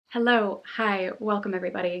Hello, hi, welcome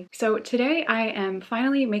everybody. So today I am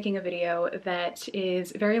finally making a video that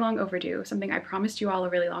is very long overdue, something I promised you all a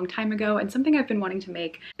really long time ago and something I've been wanting to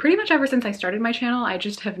make pretty much ever since I started my channel. I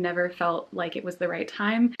just have never felt like it was the right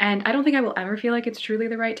time, and I don't think I will ever feel like it's truly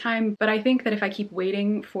the right time, but I think that if I keep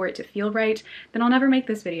waiting for it to feel right, then I'll never make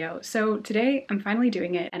this video. So today I'm finally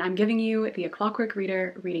doing it, and I'm giving you the Clockwork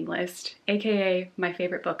Reader reading list, aka my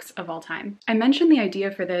favorite books of all time. I mentioned the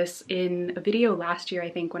idea for this in a video last year, I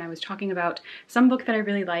think, when I was talking about some book that I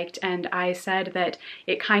really liked, and I said that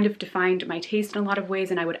it kind of defined my taste in a lot of ways,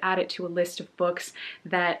 and I would add it to a list of books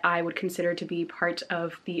that I would consider to be part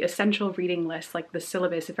of the essential reading list, like the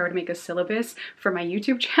syllabus. If I were to make a syllabus for my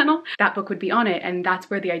YouTube channel, that book would be on it, and that's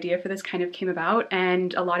where the idea for this kind of came about,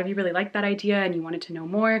 and a lot of you really liked that idea and you wanted to know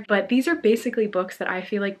more. But these are basically books that I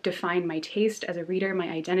feel like define my taste as a reader, my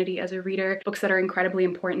identity as a reader, books that are incredibly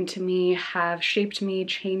important to me, have shaped me,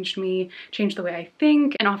 changed the way I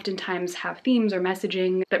think, and oftentimes have themes or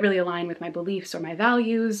messaging that really align with my beliefs or my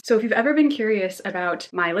values. So if you've ever been curious about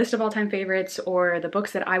my list of all-time favorites or the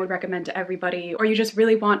books that I would recommend to everybody, or you just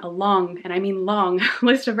really want a long, and I mean long,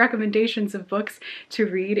 list of recommendations of books to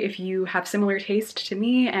read if you have similar taste to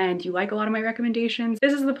me and you like a lot of my recommendations,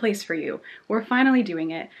 this is the place for you. We're finally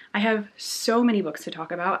doing it. I have so many books to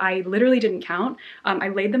talk about. I literally didn't count. I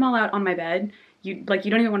laid them all out on my bed. You don't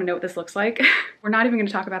even want to know what this looks like. We're not even going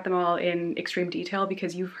to talk about them all in extreme detail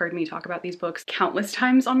because you've heard me talk about these books countless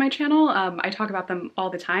times on my channel. I talk about them all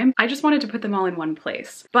the time. I just wanted to put them all in one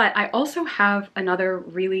place. But I also have another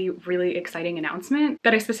really exciting announcement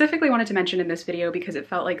that I specifically wanted to mention in this video because it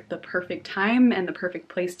felt like the perfect time and the perfect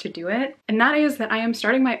place to do it. And that is that I am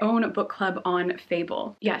starting my own book club on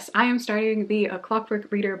Fable. Yes, I am starting the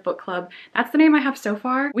Clockwork Reader book club. That's the name I have so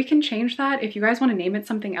far. We can change that if you guys want to name it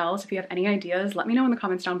something else. If you have any ideas, let me know in the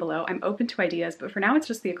comments down below. I'm open to ideas, but for now it's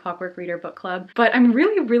just the Clockwork Reader book club. But I'm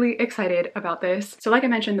really excited about this. So like I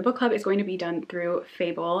mentioned, the book club is going to be done through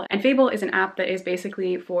Fable, and Fable is an app that is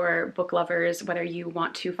basically for book lovers, whether you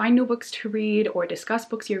want to find new books to read or discuss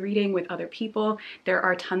books you're reading with other people. There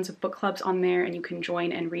are tons of book clubs on there, and you can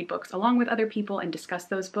join and read books along with other people and discuss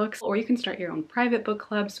those books, or you can start your own private book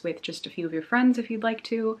clubs with just a few of your friends if you'd like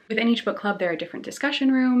to. Within each book club there are different discussion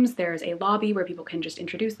rooms. There's a lobby where people can just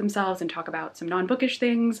introduce themselves and talk about some non-bookish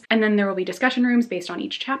things, and then there will be discussion rooms based on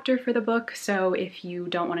each chapter for the book. So if you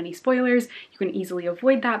don't want any spoilers, you can easily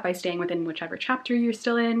avoid that by staying within whichever chapter you're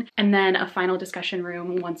still in, and then a final discussion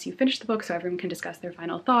room once you finish the book so everyone can discuss their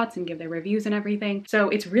final thoughts and give their reviews and everything. So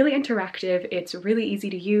it's really interactive, it's really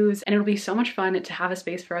easy to use, and it'll be so much fun to have a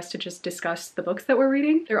space for us to just discuss the books that we're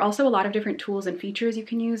reading. There are also a lot of different tools and features you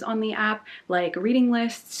can use on the app, like reading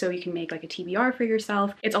lists, so you can make like a TBR for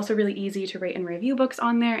yourself. It's also really easy to rate and review books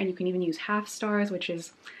on there, and you can even use half stars, which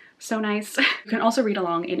is so nice. You can also read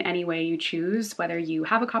along in any way you choose, whether you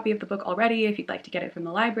have a copy of the book already, if you'd like to get it from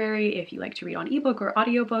the library, if you like to read on ebook or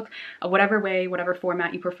audiobook, whatever way, whatever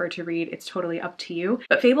format you prefer to read, it's totally up to you.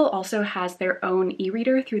 But Fable also has their own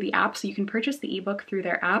e-reader through the app, so you can purchase the ebook through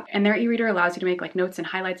their app, and their e-reader allows you to make like notes and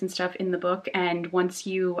highlights and stuff in the book, and once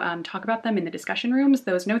you talk about them in the discussion rooms,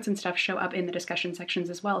 those notes and stuff show up in the discussion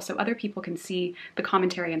sections as well, so other people can see the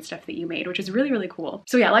commentary and stuff that you made, which is really cool.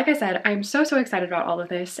 So yeah, like I said, I'm so excited about all of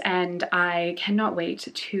this, and I cannot wait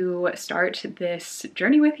to start this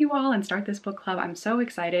journey with you all and start this book club. I'm so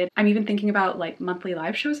excited. I'm even thinking about like monthly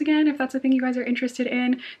live shows again, if that's a thing you guys are interested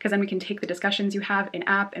in, because then we can take the discussions you have in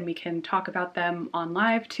app and we can talk about them on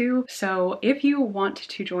live too. So if you want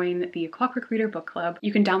to join the Clockwork Reader book club,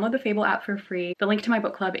 you can download the Fable app for free. The link to my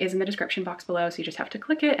book club is in the description box below, so you just have to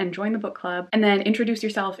click it and join the book club, and then introduce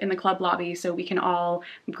yourself in the club lobby so we can all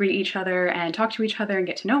greet each other and talk to each other and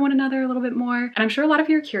get to know one another a little bit more. And I'm sure a lot of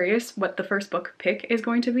you are curious what the first book pick is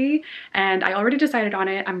going to be, and I already decided on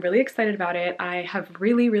it. I'm really excited about it. I have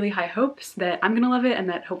really high hopes that I'm gonna love it and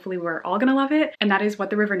that hopefully we're all gonna love it, and that is What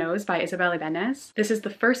the River Knows by Isabel Ibanez. This is the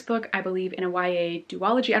first book, I believe, in a YA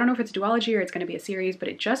duology. I don't know if it's a duology or it's gonna be a series, but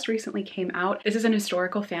it just recently came out. This is an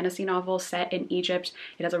historical fantasy novel set in Egypt.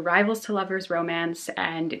 It has a rivals to lovers romance,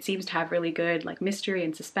 and it seems to have really good like mystery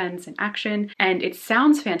and suspense and action, and it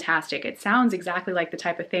sounds fantastic. It sounds exactly like the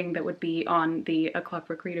type of thing that would be on the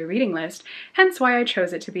Clockwork Reader reading list, hence why I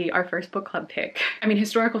chose it to be our first book club pick. I mean,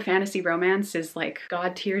 historical fantasy romance is like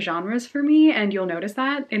god tier genres for me, and you'll notice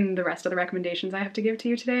that in the rest of the recommendations I have to give to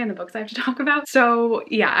you today and the books I have to talk about. So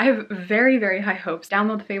yeah, I have very high hopes.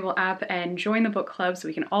 Download the Fable app and join the book club so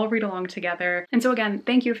we can all read along together. And so again,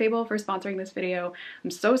 thank you Fable for sponsoring this video.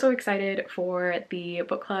 I'm so excited for the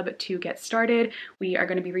book club to get started. We are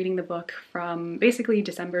going to be reading the book from basically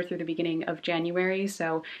December through the beginning of January,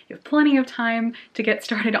 so you have plenty of time to get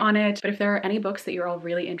started started on it. But if there are any books that you're all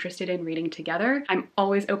really interested in reading together, I'm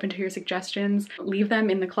always open to your suggestions. Leave them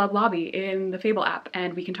in the club lobby in the Fable app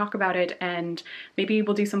and we can talk about it, and maybe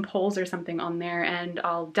we'll do some polls or something on there, and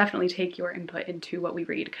I'll definitely take your input into what we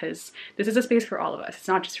read, because this is a space for all of us. It's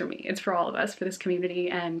not just for me, it's for all of us, for this community,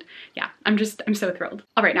 and yeah, I'm so thrilled.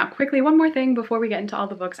 All right, now quickly, one more thing before we get into all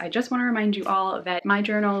the books. I just want to remind you all that my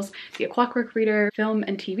journals, the A Clockwork Reader Film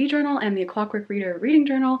and TV Journal and the A Clockwork Reader Reading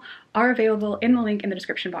Journal, are available in the link in the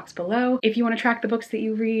description box below. If you want to track the books that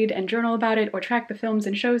you read and journal about it, or track the films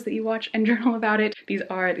and shows that you watch and journal about it, these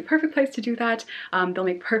are the perfect place to do that. They'll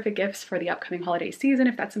make perfect gifts for the upcoming holiday season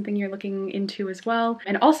if that's something you're looking into as well.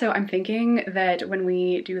 And also, I'm thinking that when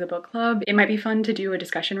we do the book club, it might be fun to do a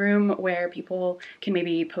discussion room where people can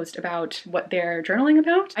maybe post about what they're journaling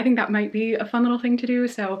about. I think that might be a fun little thing to do.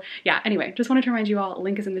 So yeah, anyway, just wanted to remind you all,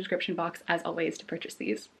 link is in the description box as always to purchase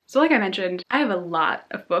these. So like I mentioned, I have a lot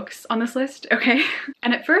of books on this list, okay?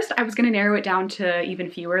 And at first I was gonna narrow it down to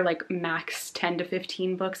even fewer, like max 10 to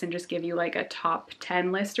 15 books, and just give you like a top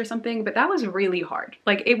 10 list or something, but that was really hard.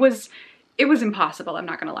 Like it was impossible, I'm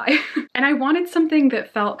not gonna lie. And I wanted something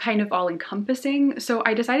that felt kind of all-encompassing, so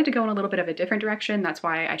I decided to go in a little bit of a different direction. That's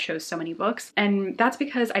why I chose so many books, and that's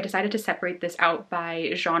because I decided to separate this out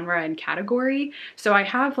by genre and category. So I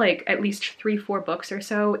have like at least 3-4 books or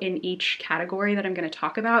so in each category that I'm gonna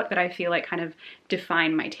talk about that I feel like kind of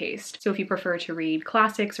define my taste. So if you prefer to read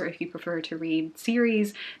classics, or if you prefer to read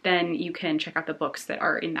series, then you can check out the books that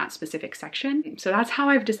are in that specific section. So that's how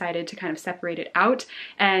I've decided to kind of separate it out,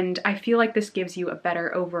 and I feel like this gives you a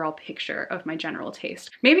better overall picture of my general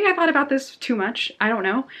taste. Maybe I thought about this too much, I don't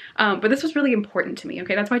know, but this was really important to me,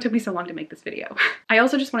 okay? That's why it took me so long to make this video. I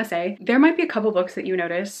also just want to say, there might be a couple books that you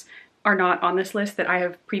notice are not on this list that I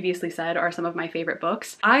have previously said are some of my favorite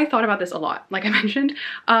books. I thought about this a lot, like I mentioned,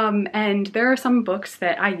 and there are some books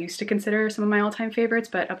that I used to consider some of my all-time favorites,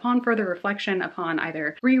 but upon further reflection, upon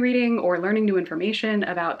either rereading or learning new information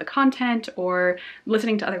about the content, or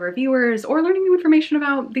listening to other reviewers, or learning new information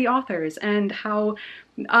about the authors and how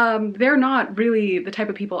they're not really the type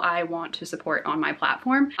of people I want to support on my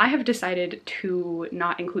platform, I have decided to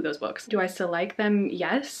not include those books. Do I still like them?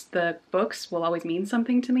 Yes, the books will always mean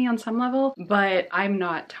something to me on some level, but I'm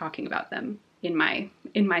not talking about them in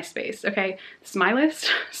my space, okay? This is my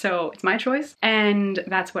list, so it's my choice, and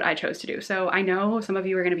that's what I chose to do. So I know some of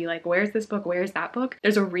you are gonna be like, where's this book? Where's that book?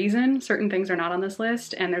 There's a reason certain things are not on this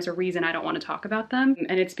list, and there's a reason I don't want to talk about them,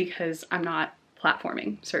 and it's because I'm not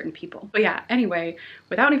platforming certain people. But yeah, anyway,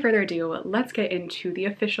 without any further ado, let's get into the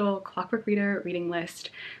official Clockwork Reader reading list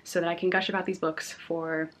so that I can gush about these books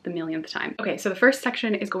for the millionth time. Okay, so the first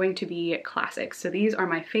section is going to be classics. So these are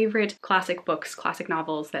my favorite classic books, classic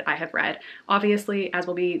novels that I have read. Obviously, as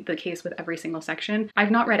will be the case with every single section, I've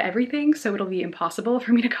not read everything, so it'll be impossible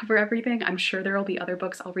for me to cover everything. I'm sure there will be other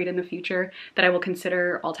books I'll read in the future that I will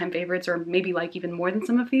consider all-time favorites, or maybe like even more than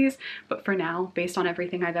some of these, but for now, based on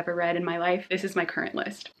everything I've ever read in my life, this is my current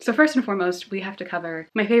list. So first and foremost, we have to cover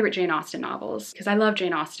my favorite Jane Austen novels, because I love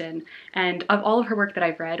Jane Austen, and of all of her work that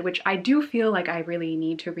I've read, which I do feel like I really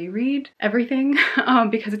need to reread everything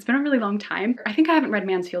because it's been a really long time. I think I haven't read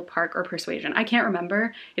Mansfield Park or Persuasion. I can't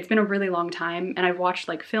remember. It's been a really long time, and I've watched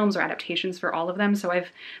like films or adaptations for all of them, so I've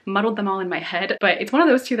muddled them all in my head, but it's one of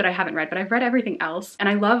those two that I haven't read, but I've read everything else, and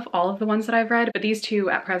I love all of the ones that I've read, but these two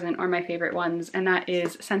at present are my favorite ones, and that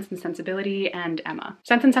is Sense and Sensibility and Emma.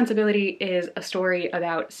 Sense and Sensibility is a story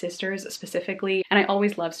about sisters specifically, and I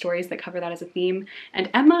always love stories that cover that as a theme, and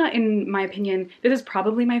Emma, in my opinion, this is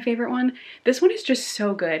probably my favorite one. This one is just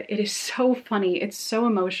so good. It is so funny, it's so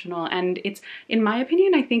emotional, and it's, in my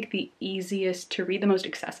opinion, I think the easiest to read, the most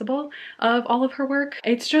accessible of all of her work.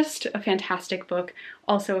 It's just a fantastic book,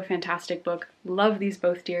 also a fantastic book. Love these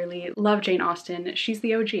both dearly. Love Jane Austen. She's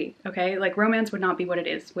the OG, okay? Like, romance would not be what it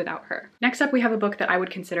is without her. Next up, we have a book that I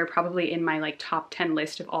would consider probably in my like top 10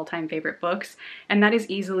 list of all-time favorite books, and that is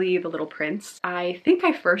easily The Little Prince. I think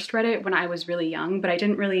I first read it when I was really young, but I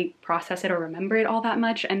didn't really process it or remember it all that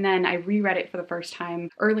much, and then I reread it for the first time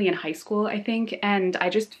early in high school, I think, and I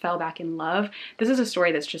just fell back in love. This is a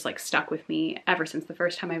story that's just like stuck with me ever since the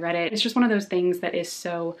first time I read it. It's just one of those things that is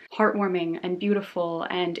so heartwarming and beautiful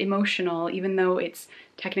and emotional, even though it's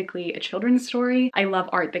technically a children's story. I love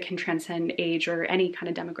art that can transcend age or any kind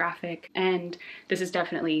of demographic, and this is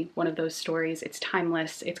definitely one of those stories. It's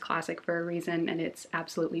timeless, it's classic for a reason, and it's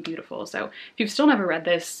absolutely beautiful. So if you've still never read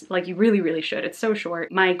this, like, you really, really should. It's so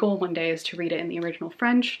short. My goal one day is to read it in the original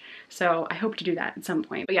French, so I hope to do that at some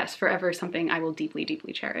point. But yes, forever something I will deeply,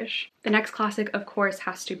 deeply cherish. The next classic, of course,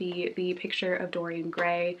 has to be The Picture of Dorian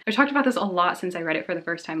Gray. I've talked about this a lot since I read it for the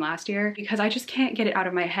first time last year, because I just can't get it out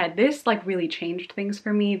of my head. This like really changed things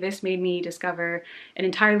for me. This made me discover an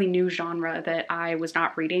entirely new genre that I was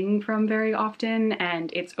not reading from very often,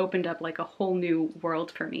 and it's opened up like a whole new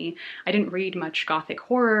world for me. I didn't read much gothic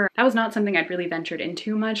horror. That was not something I'd really ventured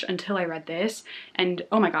into much until I read this, and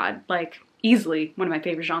oh my god, like, easily one of my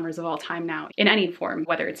favorite genres of all time now, in any form,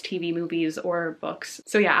 whether it's TV, movies, or books.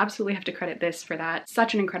 So yeah, absolutely have to credit this for that.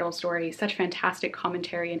 Such an incredible story, such fantastic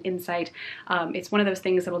commentary and insight. It's one of those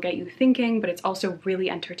things that will get you thinking, but it's also really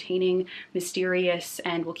entertaining, mysterious,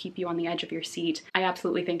 and will keep you on the edge of your seat. I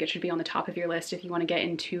absolutely think it should be on the top of your list if you want to get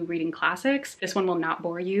into reading classics. This one will not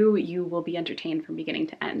bore you. You will be entertained from beginning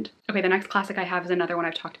to end. Okay, the next classic I have is another one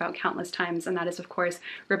I've talked about countless times, and that is, of course,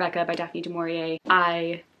 Rebecca by Daphne du Maurier.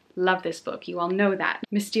 I love this book. You all know that.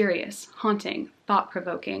 Mysterious, haunting,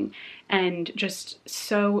 thought-provoking, and just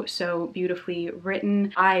so beautifully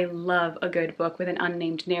written. I love a good book with an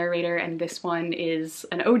unnamed narrator, and this one is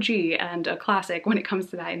an OG and a classic when it comes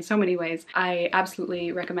to that in so many ways. I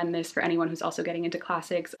absolutely recommend this for anyone who's also getting into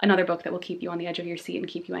classics. Another book that will keep you on the edge of your seat and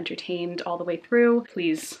keep you entertained all the way through.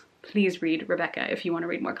 Please read Rebecca if you want to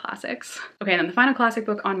read more classics. Okay, and then the final classic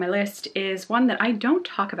book on my list is one that I don't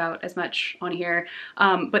talk about as much on here,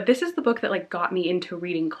 but this is the book that like got me into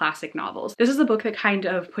reading classic novels. This is the book that kind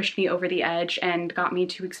of pushed me over the edge and got me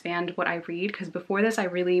to expand what I read, because before this I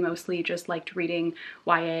really mostly just liked reading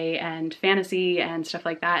YA and fantasy and stuff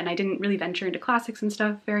like that, and I didn't really venture into classics and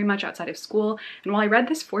stuff very much outside of school. And while I read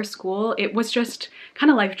this for school, it was just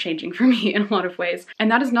kind of life-changing for me in a lot of ways,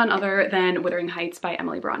 and that is none other than Wuthering Heights by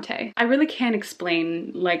Emily Bronte. I really can't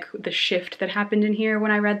explain like the shift that happened in here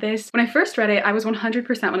when I read this. When I first read it, I was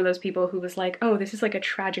 100% one of those people who was like, oh, this is like a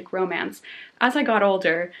tragic romance. As I got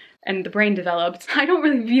older and the brain developed, I don't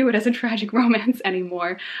really view it as a tragic romance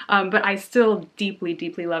anymore, but I still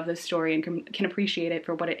deeply love this story and can appreciate it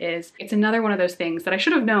for what it is. It's another one of those things that I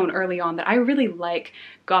should have known early on, that I really like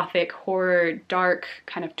gothic, horror, dark,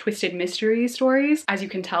 kind of twisted mystery stories, as you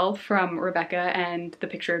can tell from Rebecca and The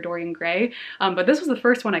Picture of Dorian Gray, but this was the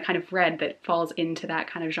first one I kind of read that falls into that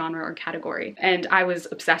kind of genre or category, and I was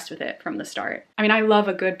obsessed with it from the start. I mean, I love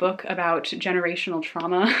a good book about generational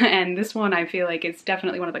trauma, and this one I feel like it's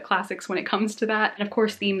definitely one of the classics when it comes to that. And of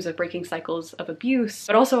course, themes of breaking cycles of abuse,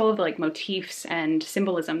 but also all of the like motifs and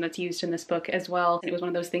symbolism that's used in this book as well. And it was one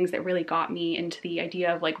of those things that really got me into the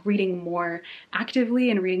idea of like reading more actively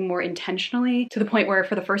and reading more intentionally, to the point where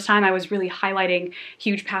for the first time I was really highlighting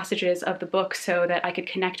huge passages of the book so that I could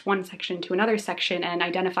connect one section to another section and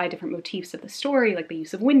identify different motifs of the story, like the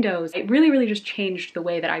use of windows. It really just changed the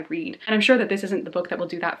way that I read. And I'm sure that this isn't the book that will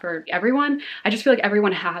do that for everyone. I just feel like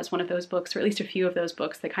everyone has one of those books, or at least a few of those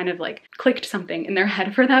books, that kind of like clicked something in their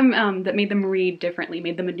head for them, that made them read differently,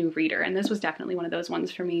 made them a new reader. And this was definitely one of those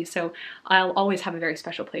ones for me. So I'll always have a very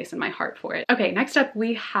special place in my heart for it. Okay, next up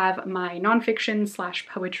we have my nonfiction /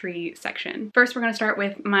 poetry section. First, we're going to start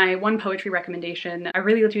with my one poetry recommendation. I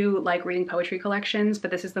really do like reading poetry collections, but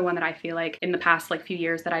this is the one that I feel like in the past like few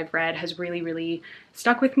years that I've read has really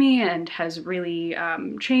stuck with me and has really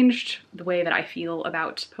changed the way that I feel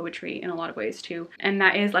about poetry in a lot of ways too. And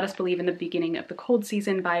that is Let Us Believe in the Beginning of the Cold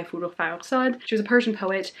Season by Farrokhzad. She was a Persian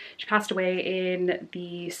poet. She passed away in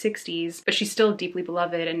the 60s, but she's still deeply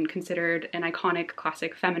beloved and considered an iconic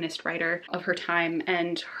classic feminist writer of her time,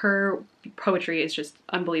 and her poetry is just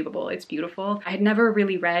unbelievable. It's beautiful. I had never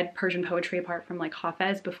really read Persian poetry apart from like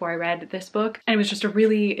Hafez before I read this book, and it was just a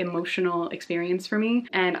really emotional experience for me,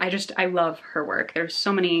 and I love her work. There's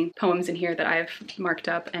so many poems in here that I've marked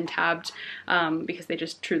up and tabbed because they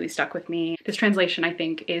just truly stuck with me. This translation I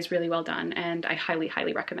think is really well done, and I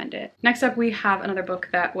highly recommend it. Next up we have another book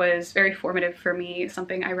that was very formative for me,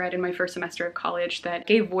 something I read in my first semester of college that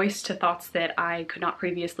gave voice to thoughts that I could not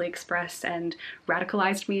previously express and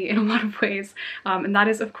radicalized me in a lot of ways, and that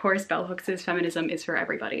is of course Bell Hooks' Feminism is for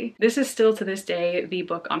Everybody. This is still to this day the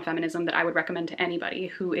book on feminism that I would recommend to anybody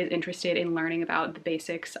who is interested in learning about the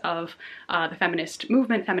basics of the feminist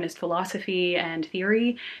movement, feminist philosophy and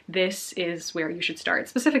theory. This is where you should start,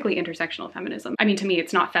 specifically intersectional feminism. I mean, to me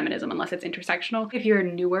it's not feminism unless it's intersectional. If you're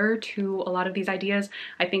newer to a lot of these ideas,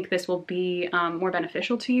 I think this will be more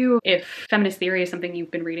beneficial to you. If feminist theory is something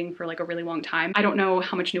you've been reading for like a really long time, I don't know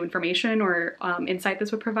how much new information or insight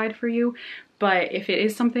this would provide for you, but if it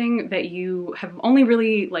is something that you have only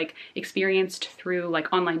really like experienced through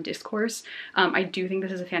like online discourse, I do think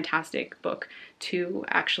this is a fantastic book to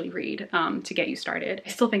actually read to get you started. I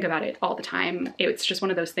still think about it all the time. It's just one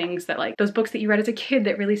of those things that like those books that you read as a kid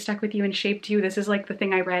that really stuck with you and shaped you. This is like the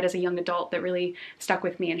thing I read as a young adult that really stuck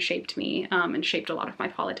with me and shaped a lot of my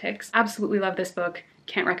politics. Absolutely love this book.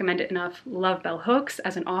 Can't recommend it enough. Love bell hooks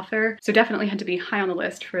as an author, so definitely had to be high on the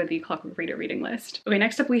list for the Clockwork Reader reading list. Okay,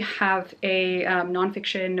 next up we have a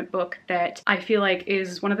nonfiction book that I feel like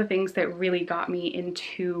is one of the things that really got me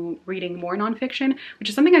into reading more nonfiction, which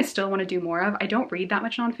is something I still want to do more of. I don't read that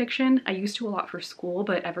much nonfiction. I used to a lot for school,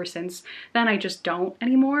 but ever since then I just don't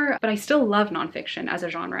anymore. But I still love nonfiction as a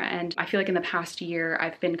genre, and I feel like in the past year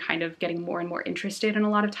I've been kind of getting more and more interested in a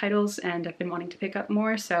lot of titles, and I've been wanting to pick up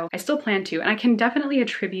more, so I still plan to, and I can definitely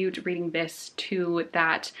attribute reading this to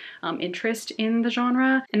that interest in the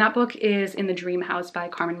genre. And that book is In the Dream House by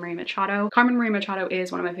Carmen Maria Machado. Carmen Maria Machado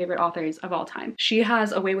is one of my favorite authors of all time. She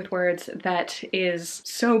has a way with words that is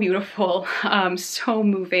so beautiful, so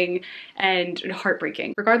moving and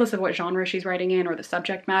heartbreaking. Regardless of what genre she's writing in or the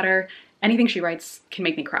subject matter, anything she writes can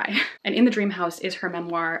make me cry. And In the Dream House is her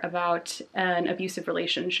memoir about an abusive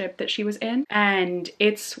relationship that she was in. And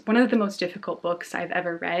it's one of the most difficult books I've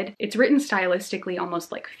ever read. It's written stylistically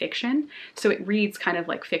almost like fiction. So it reads kind of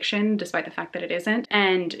like fiction, despite the fact that it isn't.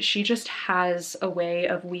 And she just has a way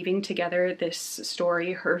of weaving together this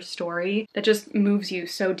story, her story, that just moves you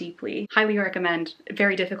so deeply. Highly recommend.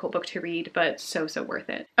 Very difficult book to read, but so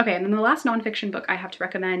worth it. Okay, and then the last nonfiction book I have to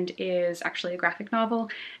recommend is actually a graphic novel,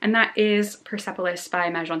 and that is Persepolis by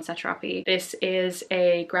Majon Satrapi. This is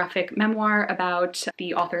a graphic memoir about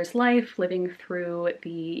the author's life living through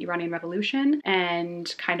the Iranian Revolution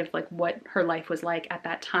and kind of like what her life was like at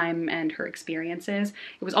that time and her experiences.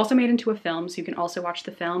 It was also made into a film, so you can also watch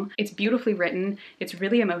the film. It's beautifully written, it's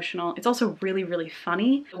really emotional, it's also really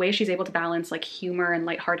funny. The way she's able to balance like humor and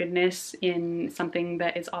lightheartedness in something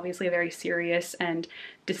that is obviously a very serious and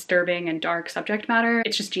disturbing and dark subject matter,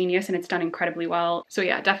 it's just genius, and it's done incredibly well. So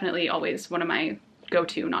yeah, definitely always one of my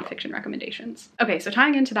go-to nonfiction recommendations. Okay, so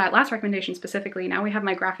tying into that last recommendation specifically, now we have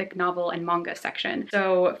my graphic novel and manga section.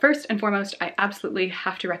 So first and foremost, I absolutely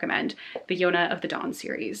have to recommend the Yona of the Dawn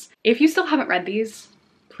series. If you still haven't read these,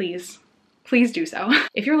 please do so.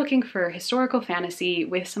 If you're looking for historical fantasy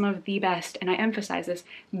with some of the best, and I emphasize this,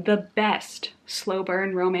 the best slow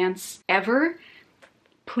burn romance ever,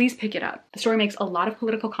 please pick it up. The story makes a lot of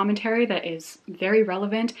political commentary that is very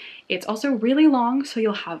relevant. It's also really long, so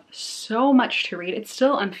you'll have so much to read. It's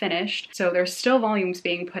still unfinished, so there's still volumes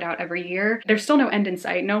being put out every year. There's still no end in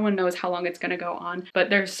sight. No one knows how long it's gonna go on, but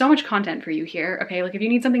there's so much content for you here, okay? Like if you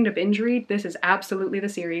need something to binge read, this is absolutely the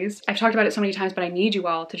series. I've talked about it so many times, but I need you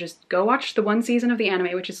all to just go watch the one season of the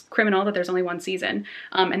anime, which is criminal that there's only one season,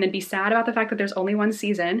 and then be sad about the fact that there's only one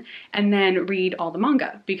season, and then read all the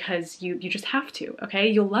manga, because you just have to,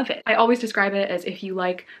 okay? You'll love it. I always describe it as if you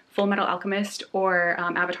like Full Metal Alchemist or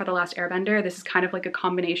Avatar: The Last Airbender, this is kind of like a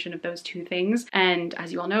combination of those two things. And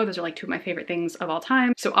as you all know, those are like two of my favorite things of all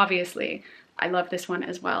time. So obviously, I love this one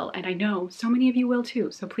as well, and I know so many of you will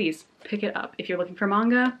too, so please pick it up. If you're looking for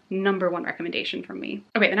manga, #1 recommendation from me.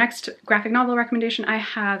 Okay, the next graphic novel recommendation I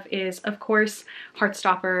have is, of course,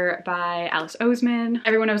 Heartstopper by Alice Oseman.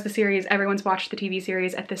 Everyone knows the series, everyone's watched the TV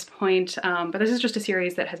series at this point, but this is just a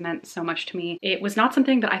series that has meant so much to me. It was not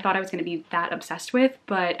something that I thought I was going to be that obsessed with,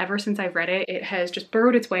 but ever since I've read it, it has just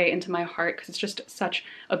burrowed its way into my heart because it's just such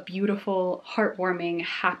a beautiful, heartwarming,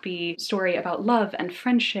 happy story about love and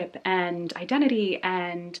friendship and identity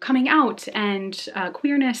and coming out and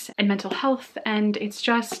queerness and mental health, and it's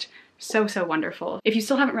just so wonderful. If you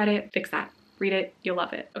still haven't read it, fix that. Read it, you'll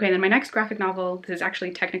love it. Okay, and then my next graphic novel, this is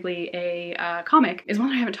actually technically a comic, is one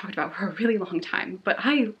that I haven't talked about for a really long time, but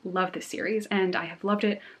I love this series and I have loved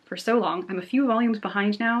it for so long. I'm a few volumes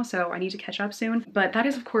behind now, so I need to catch up soon, but that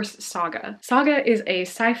is of course Saga. Saga is a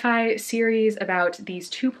sci-fi series about these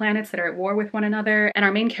two planets that are at war with one another, and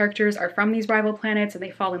our main characters are from these rival planets and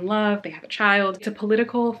they fall in love, they have a child. It's a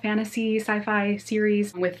political fantasy sci-fi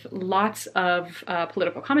series with lots of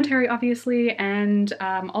political commentary, obviously, and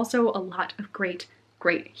also a lot of great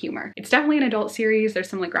humor. It's definitely an adult series. There's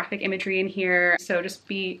some like graphic imagery in here, so just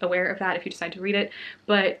be aware of that if you decide to read it,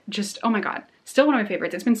 but just, oh my god, still one of my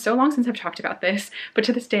favorites. It's been so long since I've talked about this, but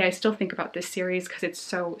to this day I still think about this series because it's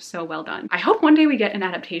so well done. I hope one day we get an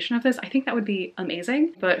adaptation of this. I think that would be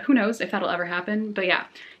amazing, but who knows if that'll ever happen. But yeah,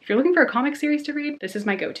 if you're looking for a comic series to read, this is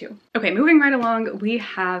my go-to. Okay, moving right along, we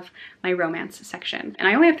have my romance section. And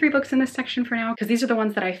I only have 3 books in this section for now because these are the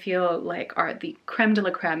ones that I feel like are the creme de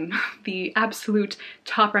la creme, the absolute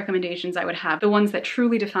top recommendations I would have, the ones that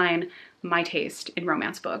truly define my taste in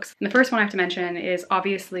romance books. And the first one I have to mention is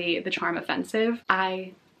obviously The Charm Offensive.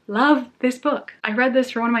 I love this book. I read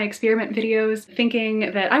this for one of my experiment videos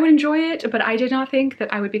thinking that I would enjoy it, but I did not think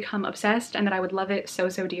that I would become obsessed and that I would love it so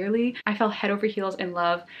dearly. I fell head over heels in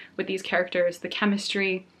love with these characters. The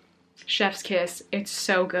chemistry, Chef's kiss. It's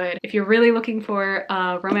so good. If you're really looking for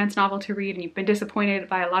a romance novel to read and you've been disappointed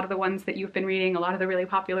by a lot of the ones that you've been reading, a lot of the really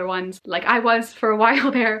popular ones, like I was for a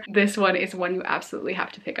while there, this one is one you absolutely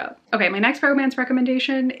have to pick up. Okay, my next romance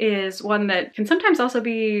recommendation is one that can sometimes also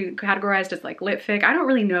be categorized as like lit fic. I don't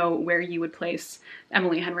really know where you would place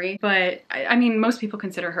Emily Henry, but I mean, most people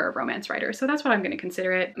consider her a romance writer, so that's what I'm going to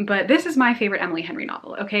consider it. But this is my favorite Emily Henry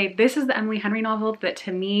novel, okay? This is the Emily Henry novel that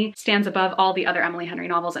to me stands above all the other Emily Henry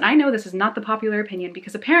novels, and I know this is not the popular opinion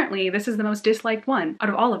because apparently this is the most disliked one out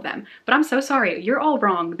of all of them, but I'm so sorry, you're all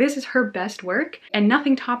wrong. This is her best work, and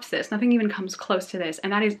nothing tops this. Nothing even comes close to this,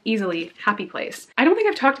 and that is easily Happy Place. I don't think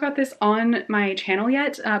I've talked about this on my channel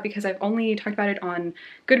yet because I've only talked about it on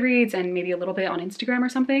Goodreads and maybe a little bit on Instagram or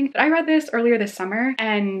something, but I read this earlier this summer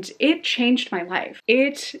and it changed my life.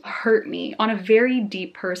 It hurt me on a very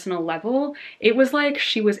deep personal level. It was like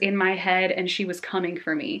she was in my head and she was coming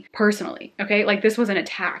for me personally, okay? Like this was an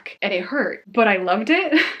attack and it hurt, but I loved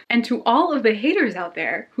it. And to all of the haters out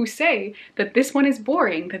there who say that this one is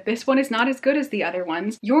boring, that this one is not as good as the other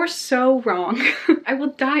ones, you're so wrong. I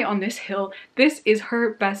will die on this hill. This is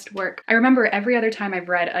her best work. I remember every other time I've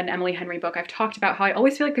read an Emily Henry book, I've talked about how I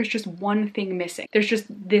always feel like there's just one thing missing. There's just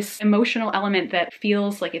this emotional element that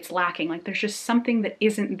feels like it's lacking. Like there's just something that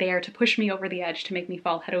isn't there to push me over the edge, to make me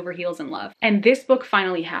fall head over heels in love. And this book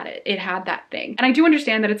finally had it. It had that thing. And I do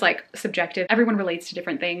understand that it's like subjective. Everyone relates to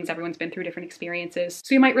different things. Everyone's been through different experiences.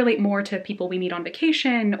 So you might relate more to people we meet on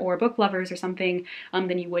vacation or book lovers or something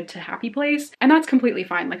than you would to Happy Place. And that's completely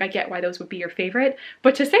fine. Like I get why those would be your favorite.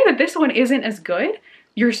 But to say that this one isn't as good,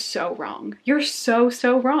 you're so wrong. You're so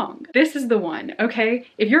wrong. This is the one, okay?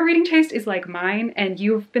 If your reading taste is like mine and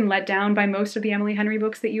you've been let down by most of the Emily Henry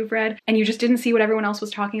books that you've read and you just didn't see what everyone else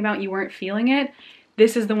was talking about, you weren't feeling it,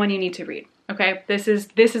 this is the one you need to read, okay? This is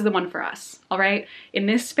the one for us, all right? In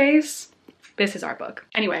this space, this is our book.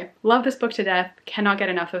 Anyway, love this book to death. Cannot get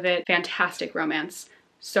enough of it. Fantastic romance.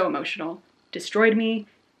 So emotional. Destroyed me.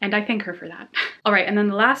 And I thank her for that. All right, and then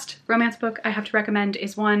the last romance book I have to recommend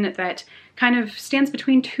is one that kind of stands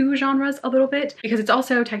between two genres a little bit because it's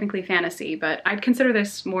also technically fantasy, but I'd consider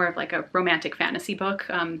this more of like a romantic fantasy book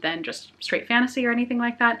than just straight fantasy or anything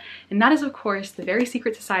like that. And that is, of course, The Very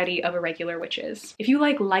Secret Society of Irregular Witches. If you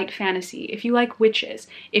like light fantasy, if you like witches,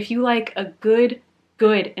 if you like a good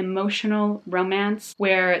emotional romance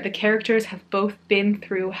where the characters have both been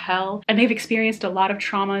through hell and they've experienced a lot of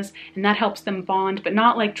traumas and that helps them bond, but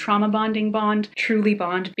not like trauma bonding bond, truly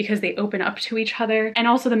bond because they open up to each other. And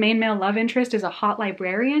also the main male love interest is a hot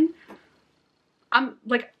librarian. I'm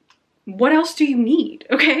like, what else do you need,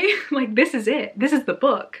 okay? Like, this is it. This is the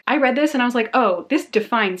book. I read this and I was like, oh, this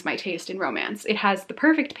defines my taste in romance. It has the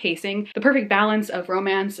perfect pacing, the perfect balance of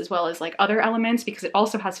romance as well as like other elements because it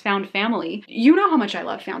also has found family. You know how much I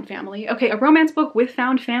love found family. Okay, a romance book with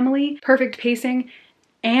found family, perfect pacing,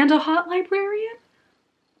 and a hot librarian?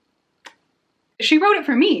 She wrote it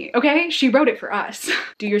for me, okay? She wrote it for us.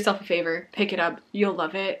 Do yourself a favor, pick it up. You'll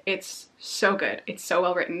love it. It's so good. It's so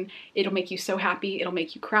well written. It'll make you so happy. It'll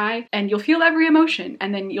make you cry and you'll feel every emotion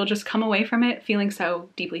and then you'll just come away from it feeling so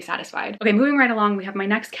deeply satisfied. Okay, moving right along, we have my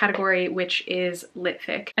next category, which is lit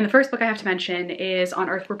fic. And the first book I have to mention is On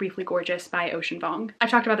Earth We're Briefly Gorgeous by Ocean Vuong.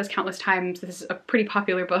 I've talked about this countless times. This is a pretty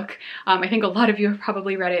popular book. I think a lot of you have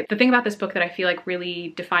probably read it. The thing about this book that I feel like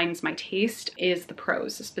really defines my taste is the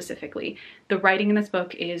prose specifically. The writing in this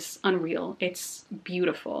book is unreal. It's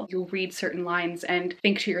beautiful. You'll read certain lines and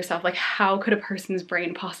think to yourself, like, how could a person's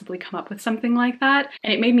brain possibly come up with something like that?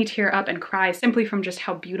 And it made me tear up and cry simply from just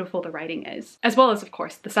how beautiful the writing is. As well as, of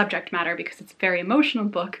course, the subject matter because it's a very emotional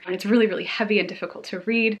book and it's really heavy and difficult to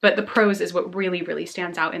read. But the prose is what really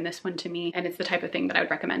stands out in this one to me. And it's the type of thing that I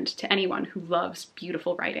would recommend to anyone who loves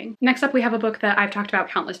beautiful writing. Next up, we have a book that I've talked about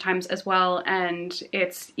countless times as well. And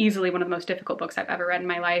it's easily one of the most difficult books I've ever read in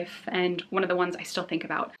my life. And one of the ones I still think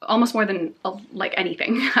about almost more than like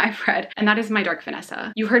anything I've read. And that is My Dark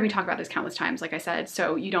Vanessa. You've heard me talk about this countless times, like I said,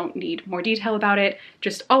 so you don't need more detail about it.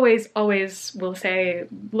 Just always will say,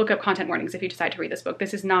 look up content warnings if you decide to read this book.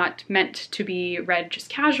 This is not meant to be read just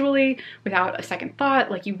casually without a second thought.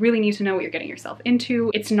 Like, you really need to know what you're getting yourself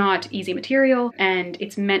into. It's not easy material and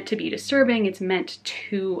it's meant to be disturbing. It's meant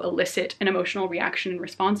to elicit an emotional reaction and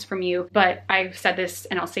response from you. But I've said this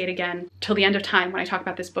and I'll say it again till the end of time when I talk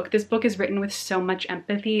about this book. This book is written with so much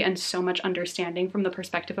empathy and so much understanding from the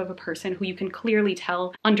perspective of a person who you can clearly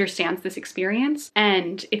tell understands understands this experience,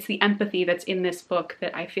 and it's the empathy that's in this book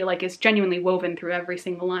that I feel like is genuinely woven through every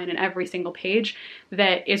single line and every single page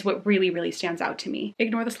that is what really stands out to me.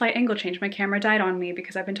 Ignore the slight angle change, my camera died on me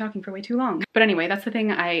because I've been talking for way too long. But anyway, that's the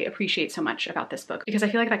thing I appreciate so much about this book, because I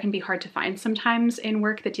feel like that can be hard to find sometimes in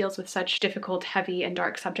work that deals with such difficult, heavy, and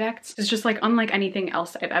dark subjects. It's just like unlike anything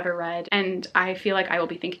else I've ever read, and I feel like I will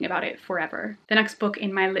be thinking about it forever. The next book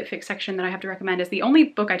in my lit fic section that I have to recommend is the only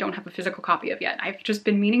book I don't have a physical copy of yet. I've just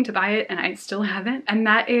been meaning to buy it and I still haven't, and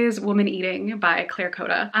that is Woman Eating by Claire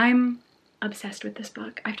Coda. I'm obsessed with this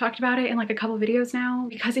book. I've talked about it in like a couple videos now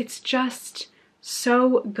because it's just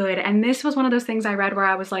so good. And this was one of those things I read where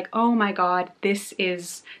I was like, oh my god, it's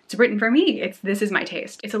written for me. This is my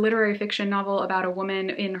taste. It's a literary fiction novel about a woman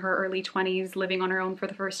in her early 20s living on her own for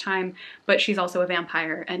the first time, but she's also a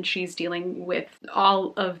vampire and she's dealing with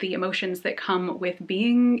all of the emotions that come with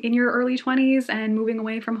being in your early 20s and moving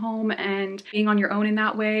away from home and being on your own in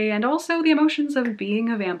that way, and also the emotions of being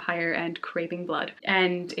a vampire and craving blood.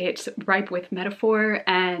 And it's ripe with metaphor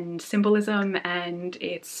and symbolism, and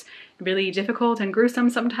it's really difficult and gruesome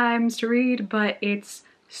sometimes to read, but it's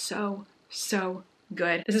so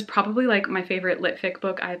good. This is probably like my favorite lit fic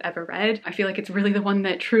book I've ever read. I feel like it's really the one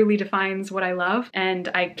that truly defines what I love, and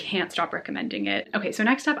I can't stop recommending it. Okay, so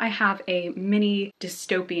next up I have a mini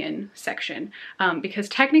dystopian section, because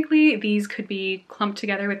technically these could be clumped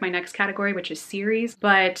together with my next category, which is series,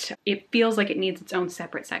 but it feels like it needs its own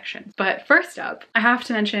separate section. But first up, I have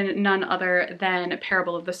to mention none other than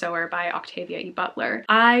Parable of the Sower by Octavia E. Butler.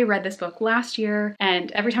 I read this book last year,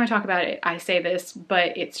 and every time I talk about it, I say this,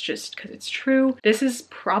 but it's just because it's true. This is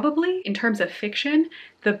probably, in terms of fiction,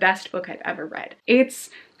 the best book I've ever read.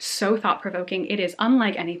 It's so thought-provoking. It is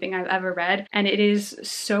unlike anything I've ever read, and it is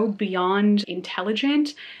so beyond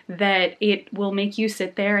intelligent that it will make you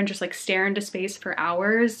sit there and just like stare into space for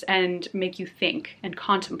hours and make you think and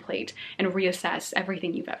contemplate and reassess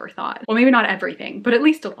everything you've ever thought. Well, maybe not everything, but at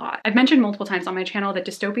least a lot. I've mentioned multiple times on my channel that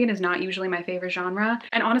dystopian is not usually my favorite genre,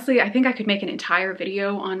 and honestly, I think I could make an entire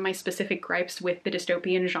video on my specific gripes with the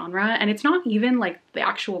dystopian genre, and it's not even like the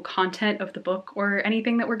actual content of the book or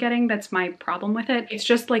anything that we're getting that's my problem with it. It's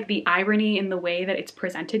just like the irony in the way that it's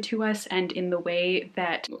presented to us and in the way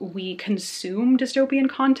that we consume dystopian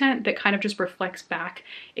content that kind of just reflects back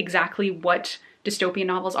exactly what dystopian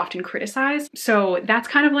novels often criticize. So that's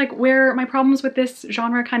kind of like where my problems with this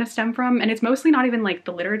genre kind of stem from, and it's mostly not even like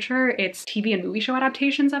the literature, it's TV and movie show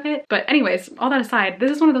adaptations of it. But anyways, all that aside, this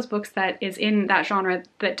is one of those books that is in that genre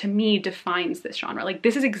that to me defines this genre. Like,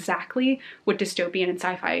 this is exactly what dystopian and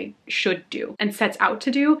sci-fi should do and sets out to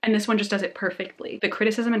do, and this one just does it perfectly. The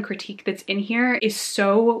criticism and critique that's in here is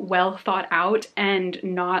so well thought out and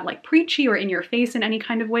not like preachy or in your face in any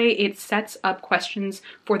kind of way. It sets up questions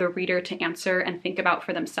for the reader to answer and think about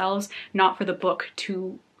for themselves, not for the book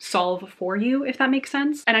to solve for you, if that makes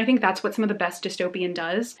sense. And I think that's what some of the best dystopian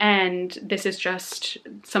does, and this is just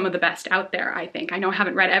some of the best out there, I think. I know I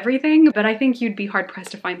haven't read everything, but I think you'd be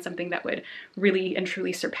hard-pressed to find something that would really and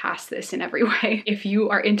truly surpass this in every way. If you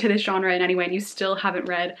are into this genre in any way and you still haven't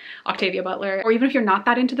read Octavia Butler, or even if you're not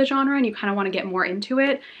that into the genre and you kind of want to get more into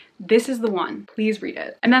it, this is the one. Please read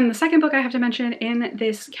it. And then the second book I have to mention in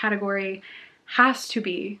this category has to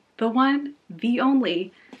be the one, the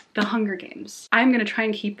only, The Hunger Games. I'm gonna try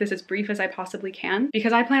and keep this as brief as I possibly can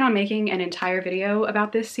because I plan on making an entire video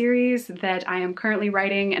about this series that I am currently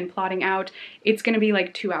writing and plotting out. It's gonna be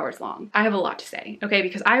like 2 hours long. I have a lot to say, okay?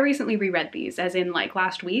 Because I recently reread these, as in like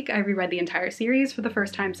last week, I reread the entire series for the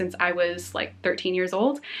first time since I was like 13 years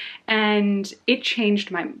old, and it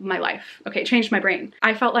changed my life, okay? It changed my brain.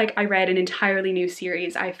 I felt like I read an entirely new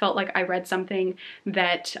series. I felt like I read something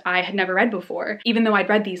that I had never read before. Even though I'd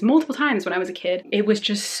read these multiple times when I was a kid, it was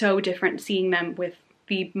just so different seeing them with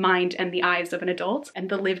the mind and the eyes of an adult and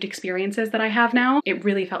the lived experiences that I have now. It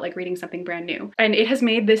really felt like reading something brand new. And it has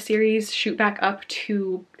made this series shoot back up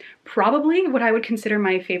to probably what I would consider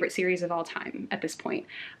my favorite series of all time at this point.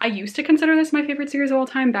 I used to consider this my favorite series of all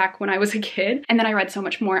time back when I was a kid, and then I read so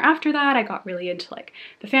much more after that. I got really into like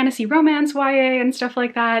the fantasy romance YA and stuff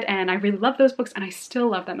like that, and I really love those books and I still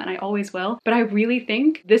love them and I always will. But I really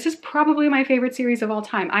think this is probably my favorite series of all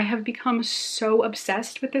time. I have become so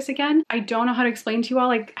obsessed with this again. I don't know how to explain to you all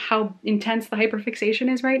like how intense the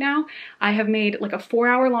hyperfixation is right now. I have made like a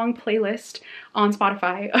 4-hour long playlist on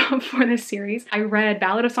Spotify for this series. I read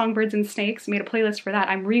Ballad of Songbirds Songbirds and Snakes, made a playlist for that.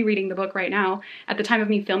 I'm rereading the book right now. At the time of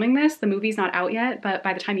me filming this, the movie's not out yet, but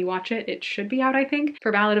by the time you watch it, it should be out, I think,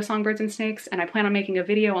 for Ballad of Songbirds and Snakes, and I plan on making a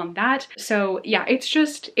video on that. So yeah,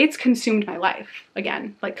 it's consumed my life.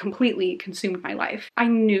 Again, like completely consumed my life. I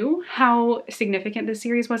knew how significant this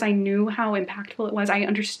series was. I knew how impactful it was. I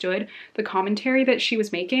understood the commentary that she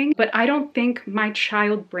was making, but I don't think my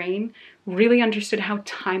child brain really understood how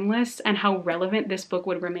timeless and how relevant this book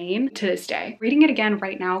would remain to this day. Reading it again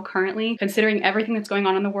right now, currently, considering everything that's going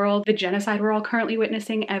on in the world, the genocide we're all currently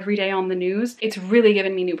witnessing every day on the news, it's really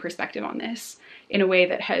given me new perspective on this in a way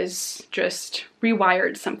that has just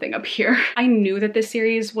rewired something up here. I knew that this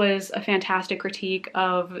series was a fantastic critique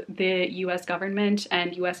of the US government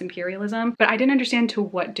and US imperialism, but I didn't understand to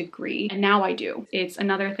what degree, and now I do. It's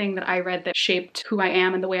another thing that I read that shaped who I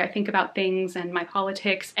am and the way I think about things and my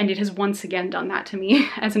politics, and it has once again done that to me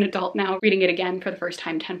as an adult now, reading it again for the first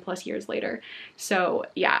time 10 plus years later. So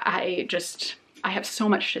yeah, I have so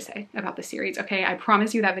much to say about this series, okay? I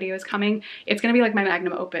promise you that video is coming. It's gonna be like my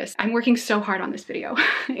magnum opus. I'm working so hard on this video.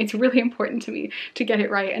 It's really important to me to get it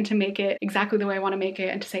right and to make it exactly the way I wanna make it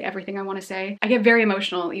and to say everything I wanna say. I get very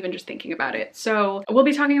emotional even just thinking about it. So we'll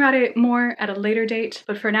be talking about it more at a later date,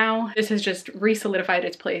 but for now, this has just re-solidified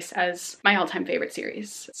its place as my all-time favorite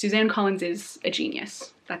series. Suzanne Collins is a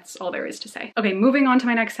genius. That's all there is to say. Okay, moving on to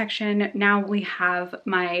my next section. Now we have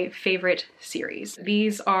my favorite series.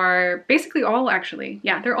 These are basically all actually,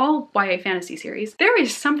 yeah, they're all YA fantasy series. There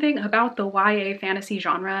is something about the YA fantasy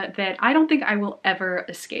genre that I don't think I will ever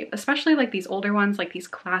escape, especially like these older ones, like these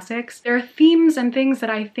classics. There are themes and things that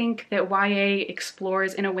I think that YA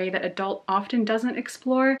explores in a way that adult often doesn't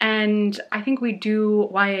explore, and I think we do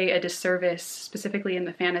YA a disservice, specifically in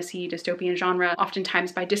the fantasy dystopian genre,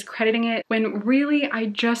 oftentimes by discrediting it, when really I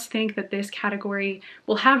just think that this category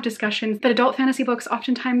will have discussions that adult fantasy books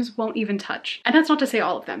oftentimes won't even touch. And that's not to say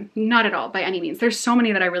all of them, not at all by any means. There's so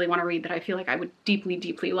many that I really want to read that I feel like I would deeply,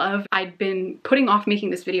 deeply love. I'd been putting off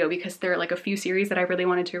making this video because there are like a few series that I really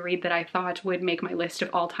wanted to read that I thought would make my list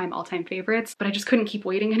of all-time favorites, but I just couldn't keep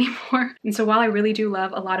waiting anymore. And so while I really do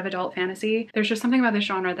love a lot of adult fantasy, there's just something about this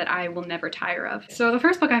genre that I will never tire of. So the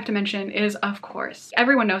first book I have to mention is, of course,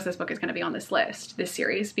 everyone knows this book is going to be on this list, this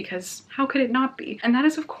series, because how could it not be? And that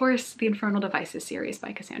is, of course, the Infernal Devices series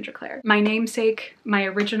by Cassandra Clare. My namesake, my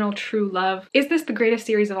original true love. Is this the greatest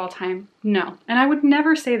series of all time? No. And I would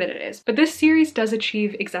never say that it is. But this series does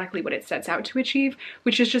achieve exactly what it sets out to achieve,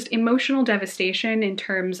 which is just emotional devastation in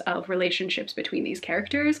terms of relationships between these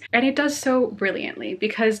characters. And it does so brilliantly,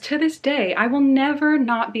 because to this day, I will never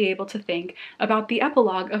not be able to think about the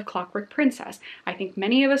epilogue of Clockwork Princess. I think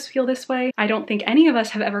many of us feel this way. I don't think any of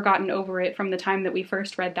us have ever gotten over it from the time that we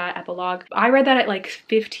first read that epilogue. I read that at like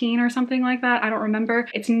 15 or something like that. I don't remember.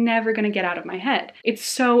 It's never gonna get out of my head. It's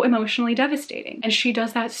so emotionally devastating. And she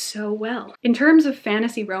does that so well. In terms of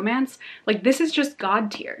fantasy romance, like this is just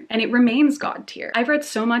God tier, and it remains God tier. I've read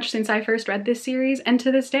so much since I first read this series, and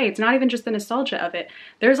to this day, it's not even just the nostalgia of it.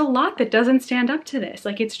 There's a lot that doesn't stand up to this.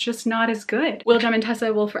 Like, it's just not as good. Willjum and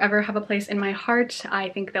Tessa will forever have a place in my heart. I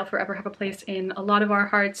think they'll forever have a place in a lot of our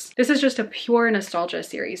hearts. This is just a pure nostalgia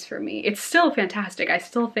series for me. It's still fantastic. I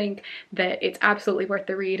still think that it's absolutely worth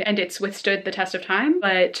the read, and it's withstood the test of time,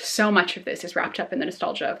 but so much of this is wrapped up in the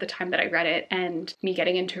nostalgia of the time that I read it and me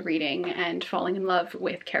getting into reading and falling in love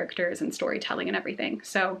with characters and storytelling and everything.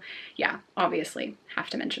 So yeah, obviously have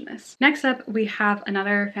to mention this. Next up, we have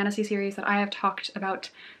another fantasy series that I have talked about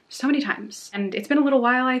so many times, and it's been a little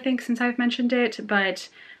while, I think, since I've mentioned it, but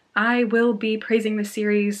I will be praising this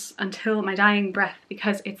series until my dying breath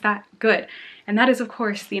because it's that good. And that is, of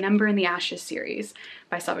course, the An Ember in the Ashes series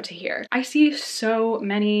by Sabaa Tahir. I see so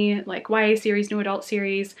many like YA series, new adult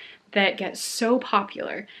series that get so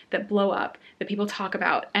popular, that blow up, that people talk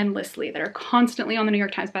about endlessly, that are constantly on the New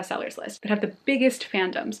York Times bestsellers list, that have the biggest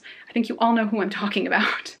fandoms. I think you all know who I'm talking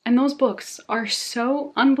about. And those books are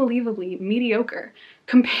so unbelievably mediocre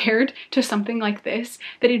compared to something like this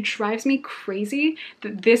that it drives me crazy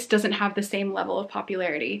that this doesn't have the same level of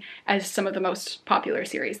popularity as some of the most popular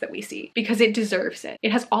series that we see, because it deserves it.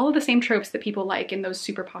 It has all of the same tropes that people like in those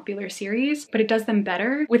super popular series, but it does them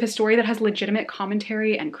better with a story that has legitimate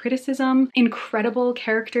commentary and criticism, incredible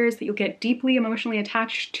characters that you'll get deeply emotionally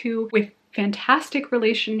attached to, with fantastic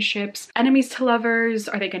relationships, enemies to lovers,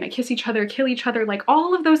 are they gonna kiss each other, kill each other, like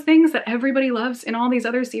all of those things that everybody loves in all these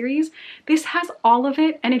other series. This has all of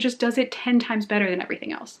it, and it just does it 10 times better than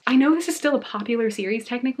everything else. I know this is still a popular series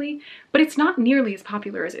technically, but it's not nearly as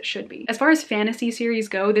popular as it should be. As far as fantasy series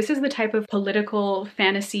go, this is the type of political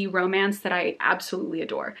fantasy romance that I absolutely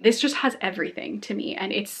adore. This just has everything to me,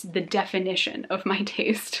 and it's the definition of my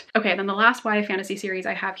taste. Okay, then the last YA fantasy series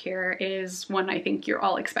I have here is one I think you're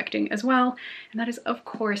all expecting as well, and that is, of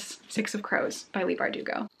course, Six of Crows by Leigh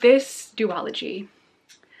Bardugo. This duology,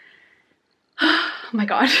 oh my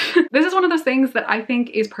god. This is one of those things that I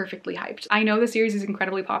think is perfectly hyped. I know the series is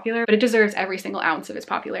incredibly popular, but it deserves every single ounce of its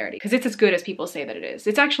popularity because it's as good as people say that it is.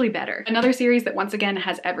 It's actually better. Another series that once again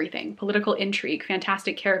has everything: political intrigue,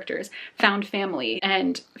 fantastic characters, found family,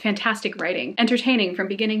 and fantastic writing. Entertaining from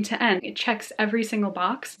beginning to end. It checks every single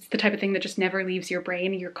box. It's the type of thing that just never leaves your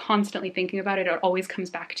brain. You're constantly thinking about it. It always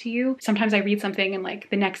comes back to you. Sometimes I read something and like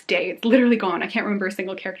the next day it's literally gone. I can't remember a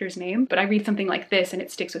single character's name, but I read something like this and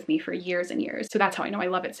it sticks with me for years and years. So that's how I know I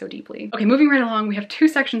love it so deeply. Okay, moving right along, we have 2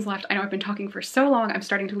 sections left. I know I've been talking for so long, I'm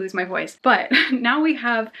starting to lose my voice, but now we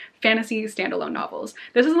have fantasy standalone novels.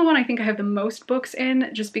 This is the one I think I have the most books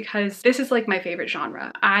in, just because this is like my favorite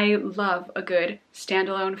genre. I love a good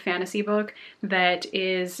standalone fantasy book that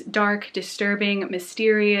is dark, disturbing,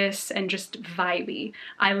 mysterious, and just vibey.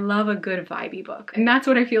 I love a good vibey book, and that's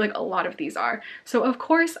what I feel like a lot of these are. So of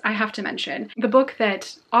course I have to mention the book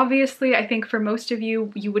that obviously I think for most of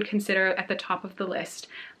you, you would consider at the top of the list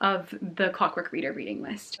of the Clockwork reader reading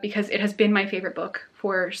list, because it has been my favorite book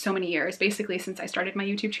for so many years, basically since I started my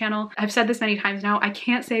YouTube channel. I've said this many times now, I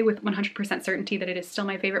can't say with 100% certainty that it is still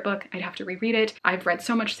my favorite book. I'd have to reread it. I've read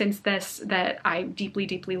so much since this that I deeply,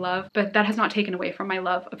 deeply love, but that has not taken away from my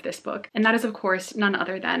love of this book. And that is of course none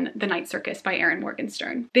other than The Night Circus by Erin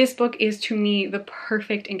Morgenstern. This book is to me the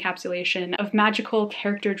perfect encapsulation of magical,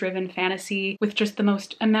 character-driven fantasy with just the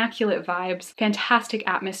most immaculate vibes, fantastic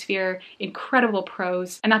atmosphere, incredible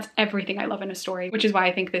prose, and that's everything I love in a story, which is why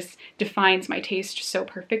I think this defines my taste so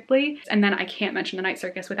perfectly. And then I can't mention The Night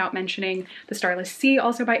Circus without mentioning The Starless Sea,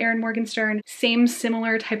 also by Erin Morgenstern. Same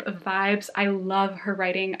similar type of vibes. I love her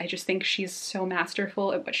writing. I just think she's so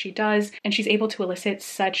masterful at what she does, and she's able to elicit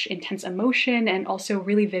such intense emotion and also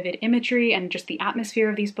really vivid imagery, and just the atmosphere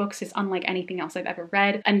of these books is unlike anything else I've ever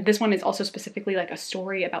read. And this one is also specifically like a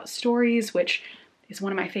story about stories, which is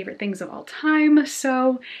one of my favorite things of all time.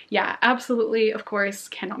 So yeah, absolutely, of course,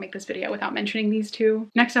 cannot make this video without mentioning these 2.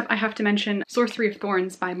 Next up, I have to mention Sorcery of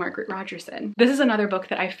Thorns by Margaret Rogerson. This is another book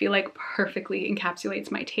that I feel like perfectly encapsulates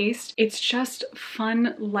my taste. It's just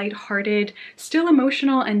fun, lighthearted, still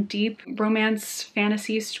emotional and deep romance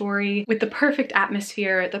fantasy story with the perfect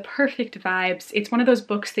atmosphere, the perfect vibes. It's one of those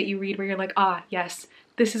books that you read where you're like, ah, yes,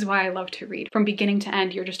 this is why I love to read. From beginning to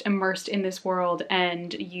end, you're just immersed in this world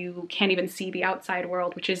and you can't even see the outside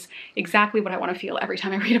world, which is exactly what I want to feel every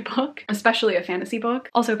time I read a book, especially a fantasy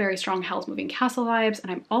book. Also very strong Howl's Moving Castle vibes,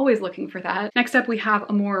 and I'm always looking for that. Next up, we have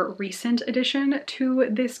a more recent addition to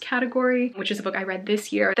this category, which is a book I read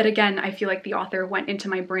this year that, again, I feel like the author went into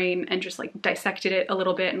my brain and just like dissected it a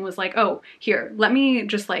little bit and was like, oh, here, let me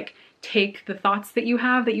just like take the thoughts that you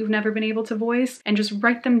have that you've never been able to voice and just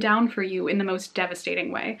write them down for you in the most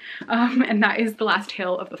devastating way. And that is The Last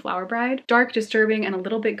Tale of the Flower Bride. Dark, disturbing, and a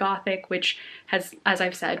little bit gothic, which has, as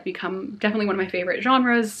I've said, become definitely one of my favorite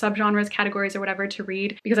genres, subgenres, categories, or whatever to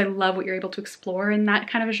read, because I love what you're able to explore in that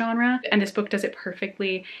kind of a genre. And this book does it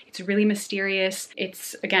perfectly. It's really mysterious.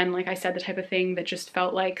 It's, again, like I said, the type of thing that just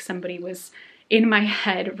felt like somebody was in my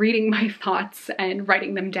head reading my thoughts and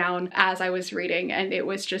writing them down as I was reading, and it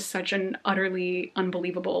was just such an utterly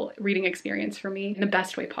unbelievable reading experience for me in the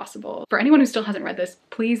best way possible. For anyone who still hasn't read this,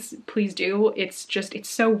 please do. It's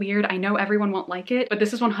so weird. I know everyone won't like it, but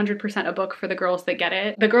this is 100% a book for the girls that get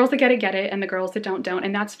it. The girls that get it, and the girls that don't,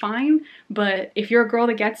 and that's fine. But if you're a girl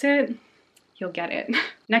that gets it, you'll get it.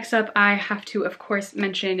 Next up, I have to, of course,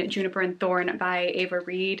 mention Juniper and Thorn by Ava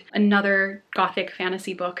Reid, another gothic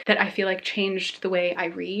fantasy book that I feel like changed the way I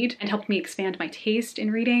read and helped me expand my taste in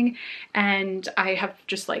reading. And I have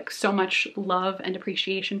just like so much love and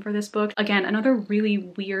appreciation for this book. Again, another really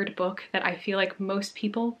weird book that I feel like most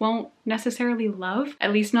people won't necessarily love,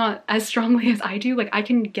 at least not as strongly as I do. Like, I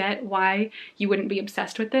can get why you wouldn't be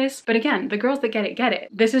obsessed with this, but again, the girls that get it, get it.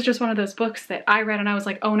 This is just one of those books that I read and I was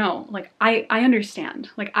like, oh no, like I I understand,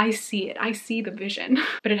 like I see it, I see the vision.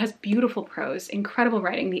 But it has beautiful prose, incredible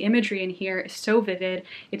writing. The imagery in here is so vivid.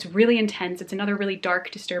 It's really intense. It's another really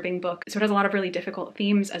dark, disturbing book. So it has a lot of really difficult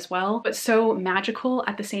themes as well, but so magical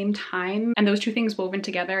at the same time. And those two things woven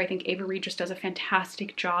together, I think Avery just does a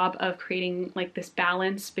fantastic job of creating like this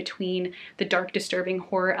balance between the dark, disturbing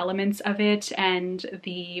horror elements of it and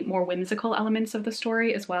the more whimsical elements of the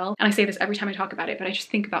story as well. And I say this every time I talk about it, but I just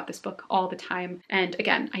think about this book all the time. And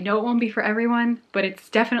again, I know it won't be for everyone, but it's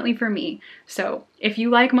definitely for me. So if you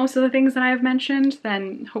like most of the things that I have mentioned,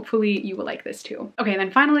 then hopefully you will like this too. Okay, and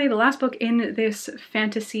then finally, the last book in this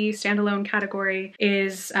fantasy standalone category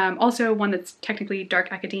is also one that's technically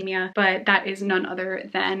dark academia, but that is none other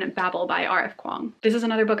than Babel by R.F. Kuang. This is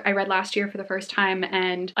another book I read last year for the first time,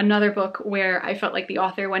 and another book where I felt like the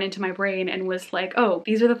author went into my brain and was like, oh,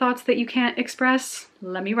 these are the thoughts that you can't express?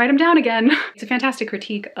 Let me write them down again. It's a fantastic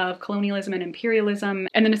critique of colonialism and imperialism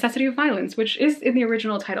and the necessity of violence, which is in the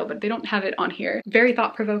original title, but they don't have it on here. Very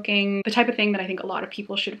thought-provoking, the type of thing that I think a lot of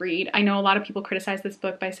people should read. I know a lot of people criticize this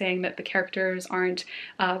book by saying that the characters aren't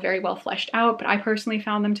very well fleshed out, but I personally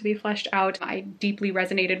found them to be fleshed out. I deeply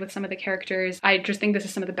resonated with some of the characters. I just think this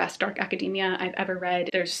is some of the best dark academia I've ever read.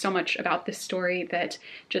 There's so much about this story that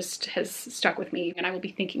just has stuck with me and I will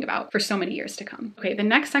be thinking about for so many years to come. Okay, the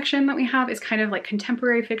next section that we have is kind of like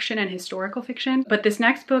contemporary fiction and historical fiction, but this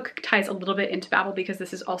next book ties a little bit into Babel because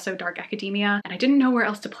this is also dark academia, and I didn't know where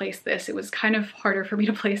else to place this. It was kind of harder for me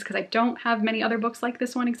to place because I don't have many other books like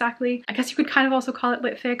this one exactly. I guess you could kind of also call it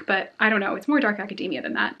lit fic, but I don't know, it's more dark academia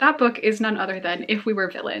than that. That book is none other than If We Were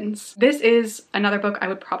Villains. This is another book I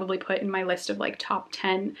would probably put in my list of like top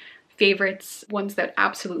 10 favorites, ones that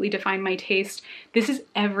absolutely define my taste. This is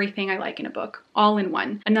everything I like in a book, all in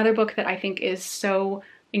one. Another book that I think is so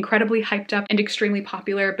incredibly hyped up and extremely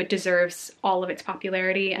popular, but deserves all of its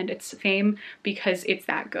popularity and its fame because it's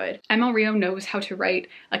that good. ML Rio knows how to write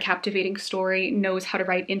a captivating story, knows how to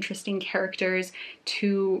write interesting characters,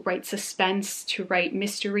 to write suspense, to write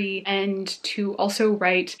mystery, and to also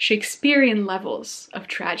write Shakespearean levels of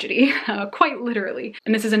tragedy, quite literally.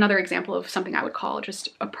 And this is another example of something I would call just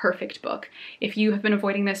a perfect book. If you have been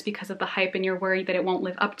avoiding this because of the hype and you're worried that it won't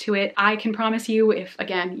live up to it, I can promise you, if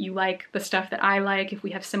again, you like the stuff that I like, if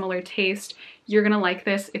we have similar taste, you're gonna like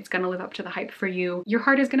this. It's gonna live up to the hype for you. Your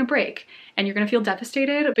heart is gonna break and you're gonna feel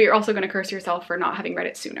devastated, but you're also gonna curse yourself for not having read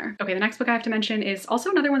it sooner. Okay, the next book I have to mention is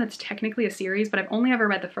also another one that's technically a series, but I've only ever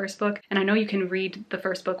read the first book, and I know you can read the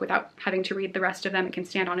first book without having to read the rest of them. It can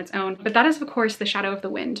stand on its own. But that is, of course, The Shadow of the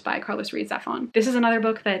Wind by Carlos Ruiz Zafón. This is another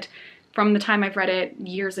book that from the time I've read it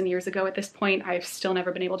years and years ago at this point, I've still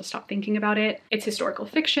never been able to stop thinking about it. It's historical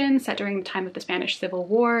fiction set during the time of the Spanish Civil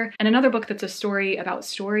War, and another book that's a story about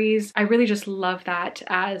stories. I really just love that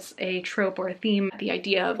as a trope or a theme, the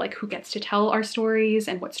idea of like who gets to tell our stories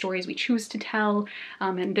and what stories we choose to tell.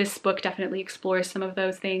 And this book definitely explores some of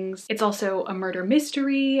those things. It's also a murder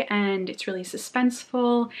mystery, and it's really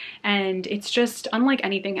suspenseful, and it's just unlike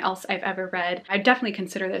anything else I've ever read. I definitely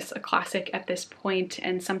consider this a classic at this point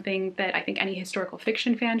and something that I think any historical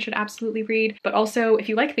fiction fan should absolutely read. But also, if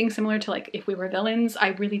you like things similar to like If We Were Villains, I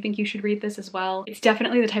really think you should read this as well. It's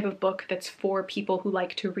definitely the type of book that's for people who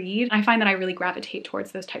like to read. I find that I really gravitate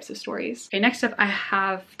towards those types of stories. Okay, next up I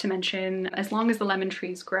have to mention As Long as the Lemon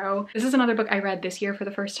Trees Grow. This is another book I read this year for the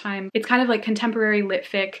first time. It's kind of like contemporary lit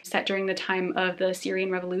fic set during the time of the Syrian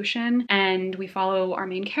Revolution, and we follow our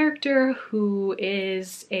main character who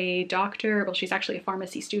is a doctor. Well, she's actually a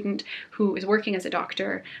pharmacy student who is working as a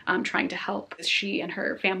doctor, trying to help. She and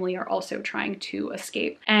her family are also trying to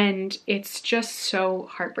escape, and it's just so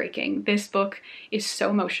heartbreaking. This book is so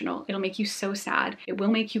emotional. It'll make you so sad. It will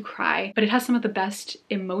make you cry, but it has some of the best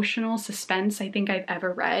emotional suspense I think I've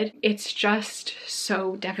ever read. It's just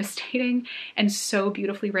so devastating and so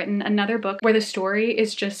beautifully written. Another book where the story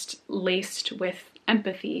is just laced with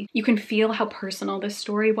empathy. You can feel how personal this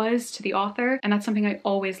story was to the author, and that's something I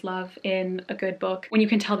always love in a good book, when you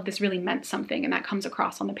can tell that this really meant something and that comes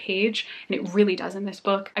across on the page, and it really does in this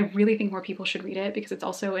book. I really think more people should read it because it's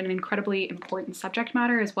also an incredibly important subject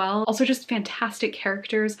matter as well. Also just fantastic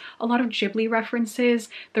characters, a lot of Ghibli references.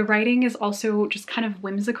 The writing is also just kind of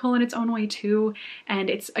whimsical in its own way too, and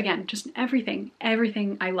it's again just everything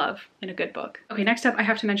I love in a good book. Okay, next up I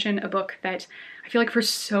have to mention a book that I feel like for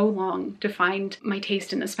so long defined my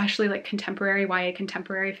taste in especially like contemporary YA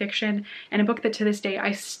contemporary fiction, and a book that to this day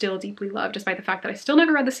I still deeply love, despite the fact that I still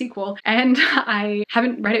never read the sequel and I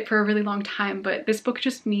haven't read it for a really long time, but this book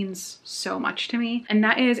just means so much to me, and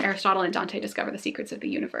that is Aristotle and Dante Discover the Secrets of the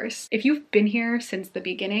Universe. If you've been here since the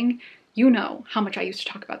beginning, you know how much I used to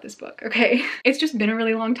talk about this book, okay? It's just been a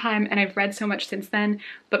really long time and I've read so much since then,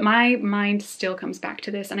 but my mind still comes back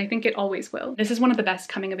to this and I think it always will. This is one of the best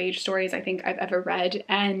coming of age stories I think I've ever read,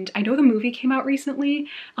 and I know the movie came out recently,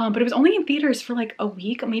 but it was only in theaters for like a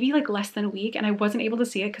week, maybe like less than a week, and I wasn't able to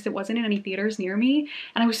see it because it wasn't in any theaters near me,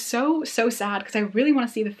 and I was so sad because I really want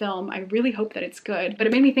to see the film. I really hope that it's good, but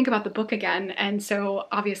it made me think about the book again, and so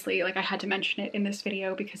obviously like I had to mention it in this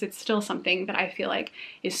video because it's still something that I feel like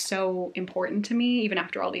is so important to me even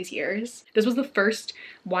after all these years. This was the first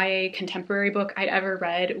YA contemporary book I'd ever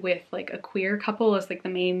read with like a queer couple as like the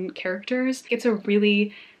main characters. It's a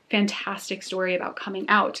really fantastic story about coming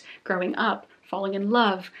out, growing up, falling in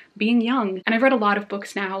love, being young. And I've read a lot of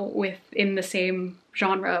books now in the same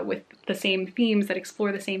genre with the same themes that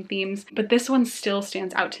explore the same themes, but this one still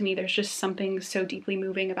stands out to me. There's just something so deeply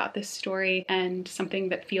moving about this story and something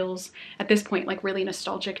that feels at this point like really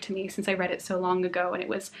nostalgic to me since I read it so long ago and it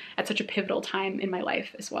was at such a pivotal time in my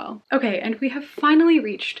life as well. Okay, and we have finally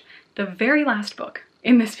reached the very last book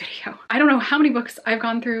in this video. I don't know how many books I've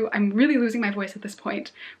gone through. I'm really losing my voice at this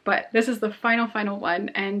point, but this is the final one,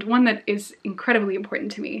 and one that is incredibly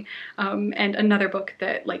important to me, and another book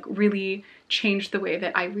that like really changed the way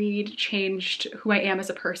that I read, changed who I am as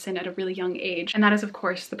a person at a really young age, and that is of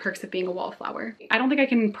course The Perks of Being a Wallflower. I don't think I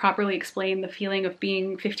can properly explain the feeling of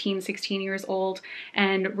being 15, 16 years old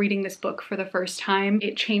and reading this book for the first time.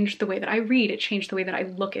 It changed the way that I read, it changed the way that I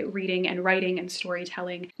look at reading and writing and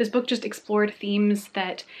storytelling. This book just explored themes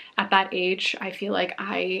that at that age I feel like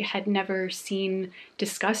I had never seen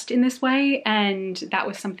discussed in this way, and that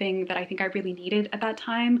was something that I think I really needed at that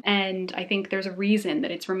time, and I think there's a reason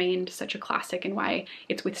that it's remained such a classic and why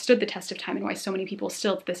it's withstood the test of time and why so many people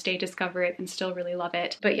still to this day discover it and still really love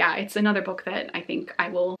it. But yeah, it's another book that I think I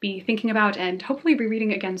will be thinking about and hopefully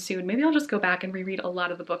rereading again soon. Maybe I'll just go back and reread a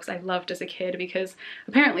lot of the books I loved as a kid, because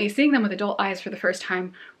apparently seeing them with adult eyes for the first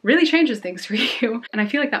time really changes things for you, and I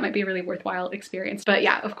feel like that might be a really worthwhile experience. But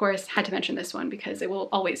yeah, of course, had to mention this one because it will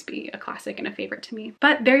always be a classic and a favorite to me.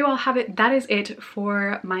 But there you all have it. That is it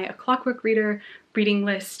for my A Clockwork Reader reading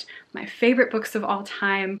list, my favorite books of all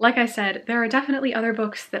time. Like I said, there are definitely other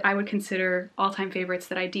books that I would consider all-time favorites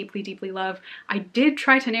that I deeply love. I did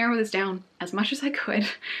try to narrow this down as much as I could,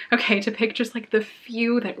 okay, to pick just like the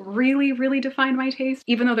few that really defined my taste,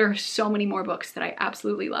 even though there are so many more books that I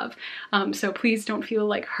absolutely love. So please don't feel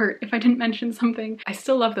like hurt if I didn't mention something. I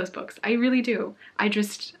still love those books. I really do. I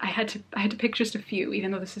had to pick just a few,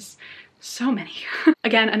 even though this is so many.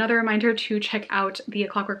 Again, another reminder to check out the A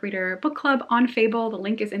Clockwork Reader book club on Fable. The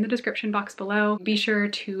link is in the description box below. Be sure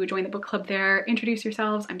to join the book club there, introduce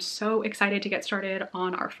yourselves. I'm so excited to get started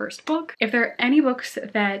on our first book. If there are any books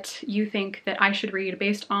that you think that I should read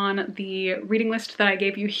based on the reading list that I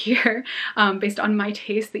gave you here, based on my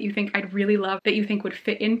taste that you think I'd really love, that you think would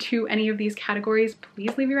fit into any of these categories,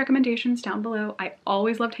 please leave your recommendations down below. I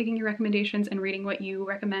always love taking your recommendations and reading what you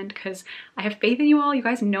recommend because I have faith in you all. You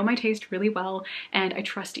guys know my taste really well and I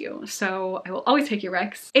trust you, so I will always take your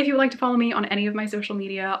recs. If you would like to follow me on any of my social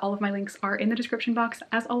media, all of my links are in the description box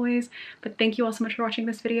as always. But thank you all so much for watching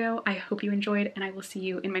this video. I hope you enjoyed and I will see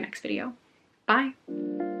you in my next video. Bye!